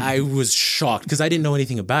gosh. And I was shocked because I didn't know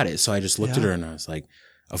anything about it. So I just looked at her and I was like,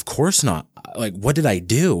 of course not. Like, what did I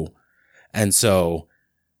do? And so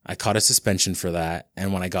I caught a suspension for that.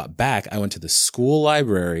 And when I got back, I went to the school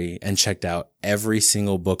library and checked out every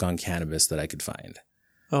single book on cannabis that I could find.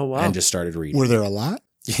 Oh, wow. And just started reading. Were there a lot?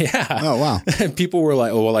 Yeah. Oh, wow. And people were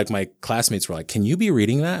like, my classmates were like, can you be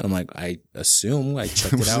reading that? And I'm like, I assume I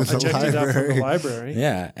checked it out. I checked it out from the library.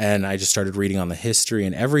 Yeah. And I just started reading on the history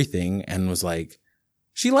and everything and was like,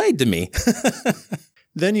 she lied to me.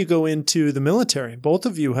 Then you go into the military. Both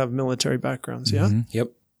of you have military backgrounds, yeah? Mm-hmm.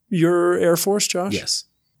 Yep. You're Air Force, Josh? Yes.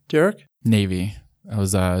 Derek? Navy. I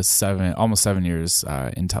was almost 7 years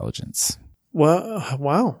intelligence. Well,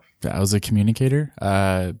 wow. I was a communicator.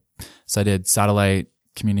 So I did satellite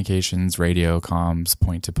communications, radio comms,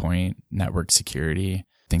 point-to-point, network security,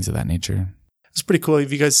 things of that nature. It's pretty cool.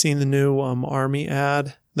 Have you guys seen the new Army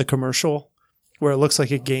ad, the commercial, where it looks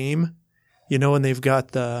like a game? And they've got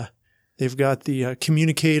the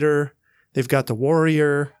communicator, they've got the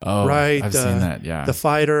warrior, right? I've seen that, yeah. The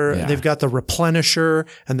fighter, yeah. They've got the replenisher,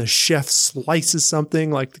 and the chef slices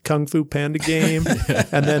something like the Kung Fu Panda game.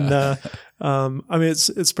 And then,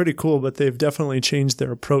 it's pretty cool, but they've definitely changed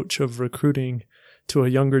their approach of recruiting to a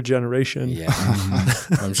younger generation. Yeah.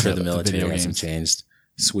 I'm sure the military hasn't changed.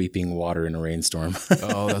 Sweeping water in a rainstorm.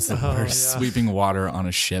 Oh, that's the worst. Yeah. Sweeping water on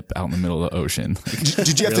a ship out in the middle of the ocean.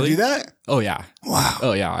 Did you have to do that? Oh, yeah. Wow.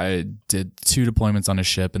 Oh, yeah. I did 2 deployments on a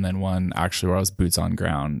ship and then one actually where I was boots on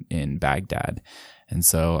ground in Baghdad. And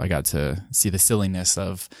so I got to see the silliness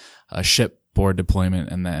of a shipboard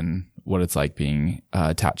deployment and then what it's like being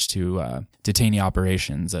attached to detainee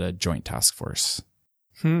operations at a joint task force.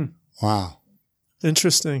 Wow.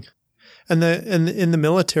 Interesting. And in the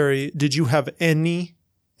military, did you have any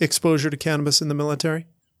exposure to cannabis in the military?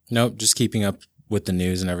 Nope, just keeping up with the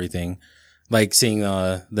news and everything. Like seeing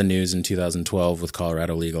the news in 2012 with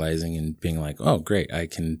Colorado legalizing and being like, oh, great, I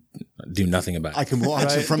can do nothing about it. I can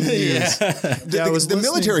watch it from the news. The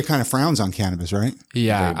military kind of frowns on cannabis, right?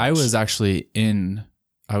 Yeah, I was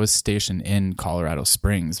stationed in Colorado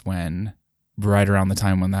Springs when right around the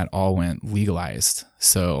time when that all went legalized.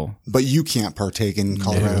 So, but you can't partake in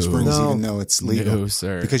Colorado Springs, even though it's legal, no,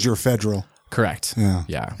 sir. Because you're federal. Correct.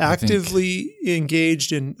 Yeah. Actively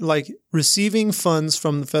engaged in like receiving funds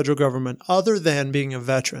from the federal government other than being a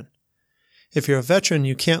veteran. If you're a veteran,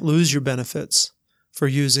 you can't lose your benefits for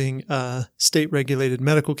using state regulated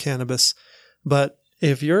medical cannabis. But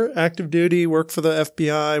if you're active duty, work for the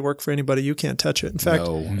FBI, work for anybody, you can't touch it. In fact,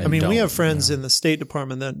 we have friends in the State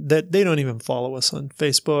Department that they don't even follow us on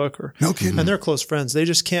Facebook or no kidding. And they're close friends. They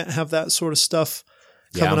just can't have that sort of stuff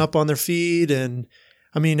coming up on their feed. And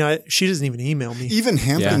I mean, she doesn't even email me. Even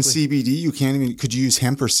hemp and CBD, you can't even. Could you use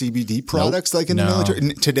hemp or CBD products like in the military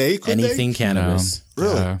today? Could anything cannabis? No.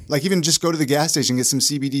 Really? Like even just go to the gas station and get some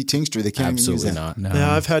CBD tincture. They can't even use that. Not. No.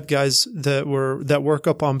 Yeah, I've had guys that work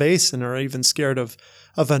up on base and are even scared of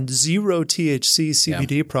a 0 THC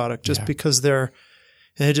CBD product just because they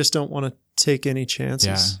just don't want to take any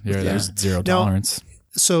chances. Yeah, there's zero tolerance.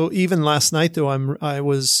 So even last night though, I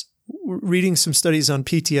was reading some studies on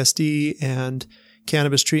PTSD and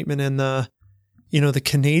cannabis treatment, and the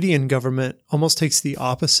Canadian government almost takes the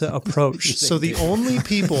opposite approach. So the only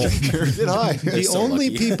people,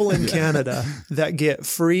 people in Canada that get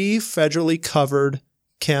free federally covered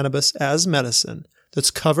cannabis as medicine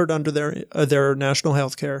that's covered under their national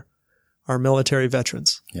health care are military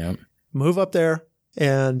veterans. Yep. Move up there.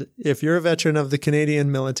 And if you're a veteran of the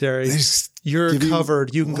Canadian military, you're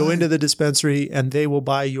covered. You can go into the dispensary and they will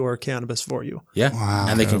buy your cannabis for you. Yeah. Wow.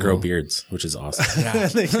 And they can grow beards, which is awesome. Yeah.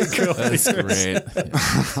 They can grow beards. That's great.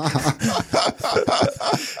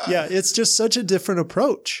 Yeah. It's just such a different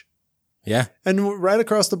approach. Yeah. And right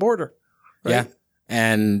across the border. Right? Yeah.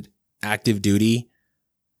 And active duty,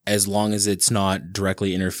 as long as it's not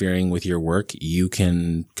directly interfering with your work, you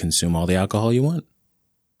can consume all the alcohol you want.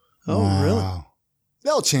 Oh, wow. Really?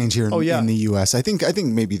 They'll change here in the U.S. I think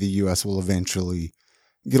maybe the U.S. will eventually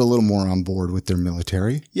get a little more on board with their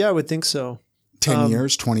military. Yeah, I would think so. 10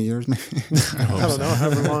 years, 20 years, maybe. I don't know,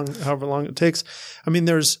 however long it takes. I mean,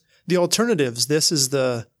 there's the alternatives. This is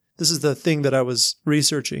the thing that I was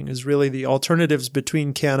researching, is really the alternatives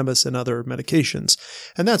between cannabis and other medications.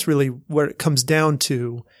 And that's really where it comes down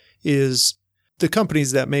to, is the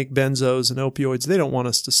companies that make benzos and opioids, they don't want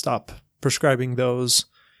us to stop prescribing those.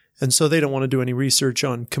 And so they don't want to do any research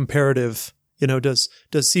on comparative, does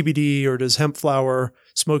CBD or does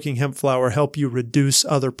smoking hemp flower help you reduce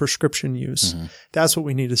other prescription use? Mm-hmm. That's what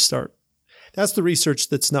we need to start. That's the research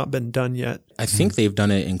that's not been done yet. I think they've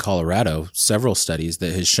done it in Colorado, several studies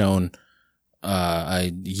that has shown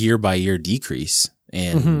a year-by-year decrease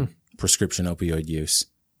in prescription opioid use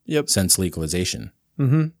since legalization.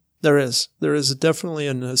 Mm-hmm. There is definitely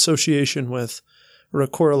an association with, or a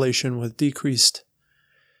correlation with, decreased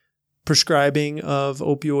prescribing of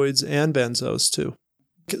opioids and benzos too.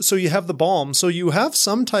 So you have the balm. So you have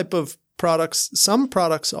some type of products. Some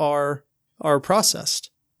products are processed.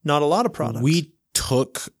 Not a lot of products. We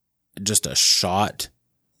took just a shot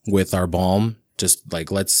with our balm, just like,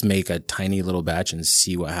 let's make a tiny little batch and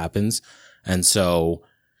see what happens. And so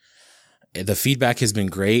the feedback has been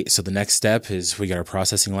great. So the next step is we got our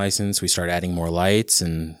processing license. We start adding more lights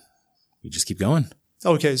and we just keep going.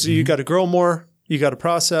 Okay. So you got to grow more. You got to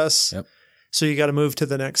process. Yep. So you got to move to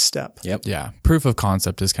the next step. Yep. Yeah. Proof of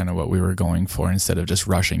concept is kind of what we were going for, instead of just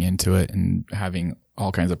rushing into it and having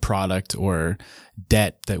all kinds of product or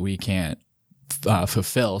debt that we can't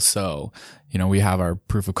fulfill. So, we have our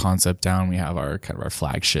proof of concept down. We have our kind of our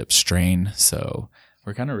flagship strain. So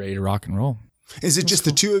we're kind of ready to rock and roll. Is it just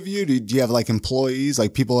the two of you? Do you have like employees,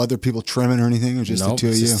 like other people trimming or anything, or just the two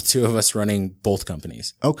of you? Just the two of us running both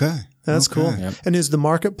companies. Okay. That's cool. Yep. And is the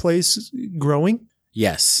marketplace growing?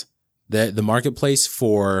 Yes. The marketplace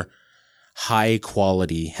for high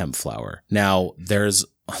quality hemp flower. Now there's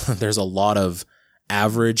a lot of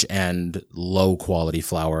average and low quality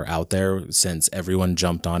flower out there, since everyone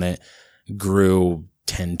jumped on it, grew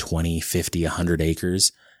 10, 20, 50, 100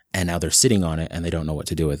 acres, and now they're sitting on it and they don't know what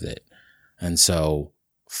to do with it. And so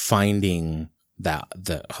finding that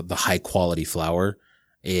the high quality flower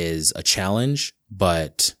is a challenge,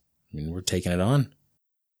 but we're taking it on.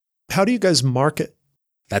 How do you guys market?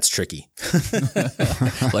 That's tricky.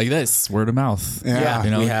 Like this, word of mouth. Yeah.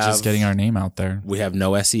 Just getting our name out there. We have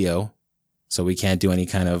no SEO, so we can't do any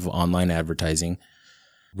kind of online advertising.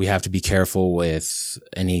 We have to be careful with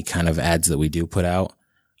any kind of ads that we do put out.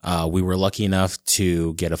 We were lucky enough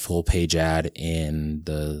to get a full page ad in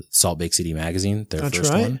the Salt Lake City magazine, their That's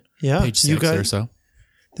first right. one. Yeah. Page 6 or so.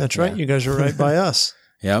 That's right. You guys are right by us.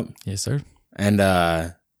 Yep. Yes, sir. And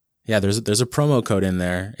there's a promo code in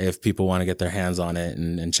there if people want to get their hands on it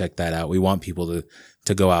and check that out. We want people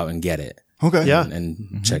to go out and get it. Okay. Yeah.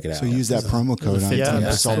 and check it out. So use that promo code on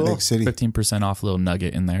Yeah, Salt cool. Lake City. 15% off little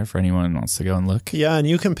nugget in there for anyone who wants to go and look. Yeah, and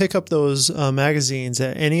you can pick up those magazines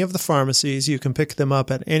at any of the pharmacies. You can pick them up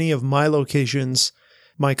at any of my locations,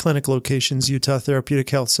 my clinic locations, Utah Therapeutic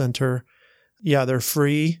Health Center. Yeah, they're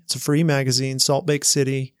free. It's a free magazine. Salt Lake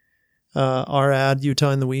City. Our ad,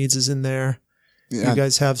 Utah in the Weeds, is in there. Yeah. You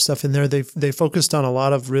guys have stuff in there. They focused on a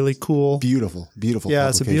lot of really cool. Beautiful. Yeah, it's a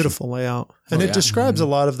publication. beautiful layout. And it describes a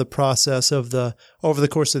lot of the process of over the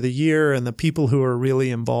course of the year and the people who are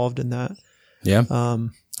really involved in that. Yeah.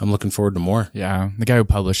 I'm looking forward to more. Yeah, the guy who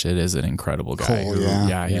published it is an incredible guy. Cool, who,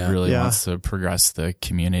 yeah. He really Yeah. wants to progress the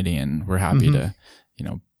community, and we're happy to,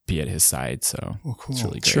 be at his side. So cool. it's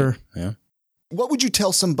really great. Sure. Yeah. What would you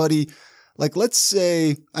tell somebody, like, let's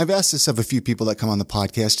say, I've asked this of a few people that come on the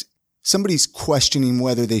podcast, somebody's questioning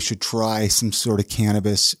whether they should try some sort of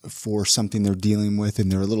cannabis for something they're dealing with,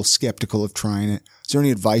 and they're a little skeptical of trying it. Is there any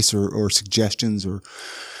advice or suggestions or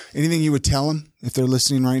anything you would tell them if they're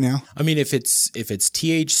listening right now? I mean, if it's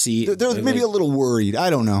THC, They're maybe a little worried. I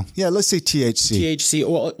don't know. Yeah, let's say THC. THC,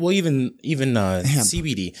 well, even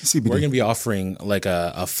CBD. CBD. We're going to be offering like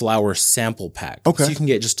a flower sample pack. Okay. So you can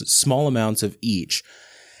get just small amounts of each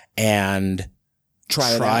and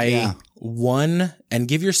Try it out, yeah. one and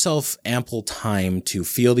give yourself ample time to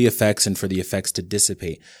feel the effects and for the effects to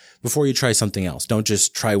dissipate before you try something else. Don't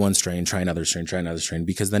just try one strain, try another strain,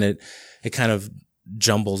 because then it kind of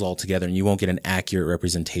jumbles all together and you won't get an accurate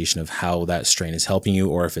representation of how that strain is helping you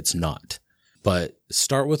or if it's not. But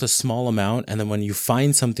start with a small amount, and then when you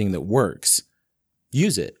find something that works,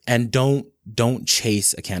 use it. And don't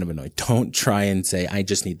chase a cannabinoid. Don't try and say, I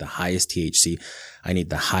just need the highest THC. I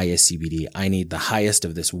need the highest CBD. I need the highest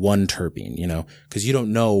of this one terpene, because you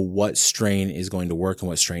don't know what strain is going to work and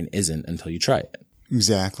what strain isn't until you try it.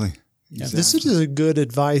 Exactly. This is a good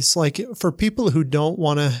advice. Like for people who don't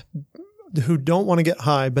want to get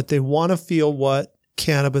high, but they want to feel what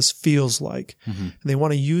cannabis feels like, and they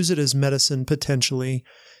want to use it as medicine potentially.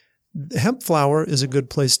 Hemp flower is a good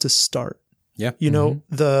place to start. Yeah.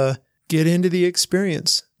 Get into the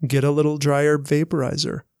experience, get a little dry herb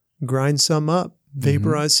vaporizer, grind some up,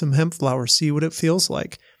 vaporize some hemp flower, see what it feels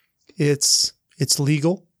like. It's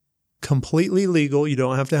legal, completely legal. You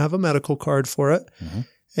don't have to have a medical card for it.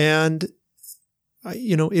 And,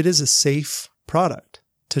 it is a safe product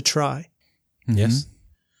to try. Yes.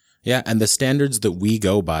 Yeah. And the standards that we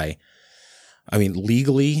go by, I mean,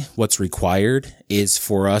 legally, what's required is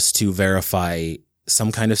for us to verify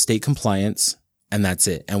some kind of state compliance, and that's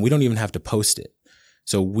it. And we don't even have to post it.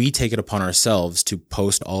 So we take it upon ourselves to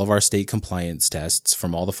post all of our state compliance tests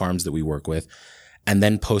from all the farms that we work with, and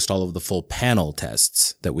then post all of the full panel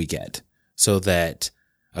tests that we get so that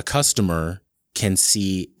a customer can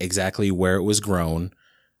see exactly where it was grown,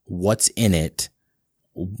 what's in it,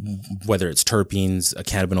 whether it's terpenes, a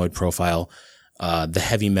cannabinoid profile, the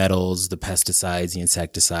heavy metals, the pesticides, the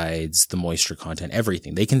insecticides, the moisture content,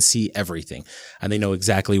 everything. They can see everything, and they know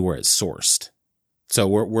exactly where it's sourced. So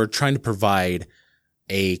we're trying to provide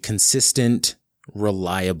a consistent,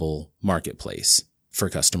 reliable marketplace for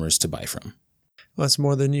customers to buy from. That's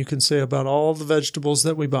more than you can say about all the vegetables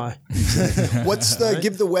that we buy.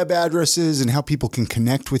 Give the web addresses and how people can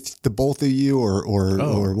connect with the both of you or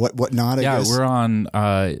whatnot. I guess. We're on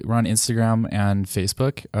Instagram and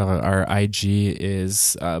Facebook. Our IG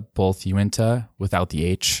is both Uinta without the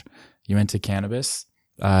H, Uinta Cannabis,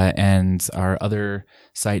 and our other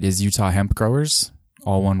site is Utah Hemp Growers,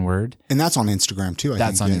 all one word. And that's on Instagram too.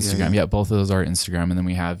 That's on Instagram. Yeah, both of those are Instagram, and then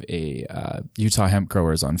we have a Utah Hemp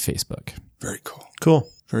Growers on Facebook. Very cool. Cool.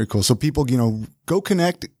 Very cool. So people, go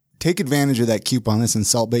connect, take advantage of that coupon that's in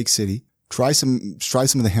Salt Lake City. Try some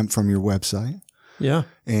of the hemp from your website. Yeah.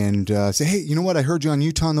 And say, hey, you know what? I heard you on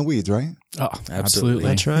Utah in the Weeds, right? Oh, absolutely.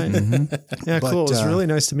 That's right. Yeah, cool. It's really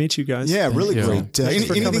nice to meet you guys. Yeah, really great.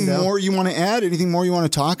 Anything more you want to add? Anything more you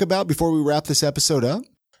want to talk about before we wrap this episode up?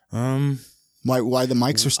 Why the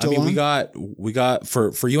mics are still on? We got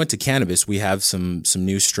for Uinta Cannabis, we have some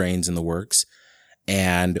new strains in the works.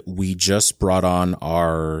 And we just brought on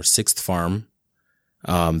our 6th farm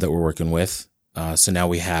that we're working with. So now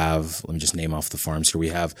we have, let me just name off the farms here. We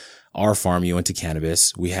have our farm, Uinta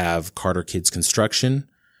Cannabis. We have Carter Kids Construction,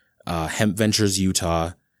 Hemp Ventures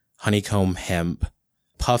Utah, Honeycomb Hemp,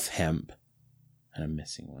 Puff Hemp, and I'm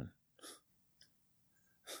missing one.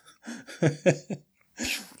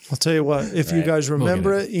 I'll tell you what, if you guys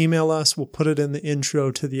remember it, email us. We'll put it in the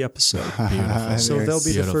intro to the episode. So they'll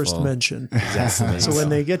be the first mention. So when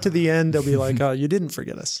they get to the end, they'll be like, oh, you didn't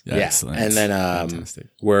forget us. Yeah. Excellent. And then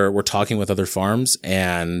we're talking with other farms,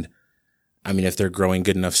 and I mean, if they're growing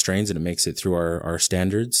good enough strains and it makes it through our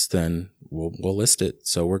standards, then we'll list it.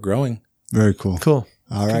 So we're growing. Very cool. Cool.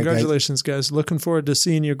 All right, congratulations, guys. Looking forward to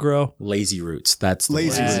seeing you grow. Lazy Roots. That's the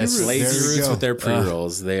Lazy Roots. Lazy Roots with their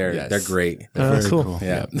pre-rolls. They're great. Very cool.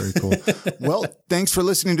 Yeah, very cool. Well, thanks for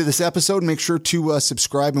listening to this episode. Make sure to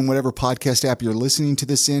subscribe in whatever podcast app you're listening to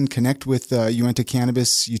this in. Connect with Uinta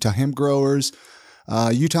Cannabis, Utah Hemp Growers.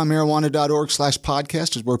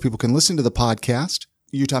 UtahMarijuana.org/podcast is where people can listen to the podcast.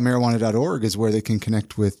 UtahMarijuana.org is where they can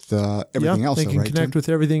connect with everything else. They can connect with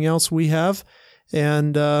everything else we have.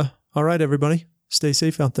 And all right, everybody, stay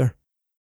safe out there.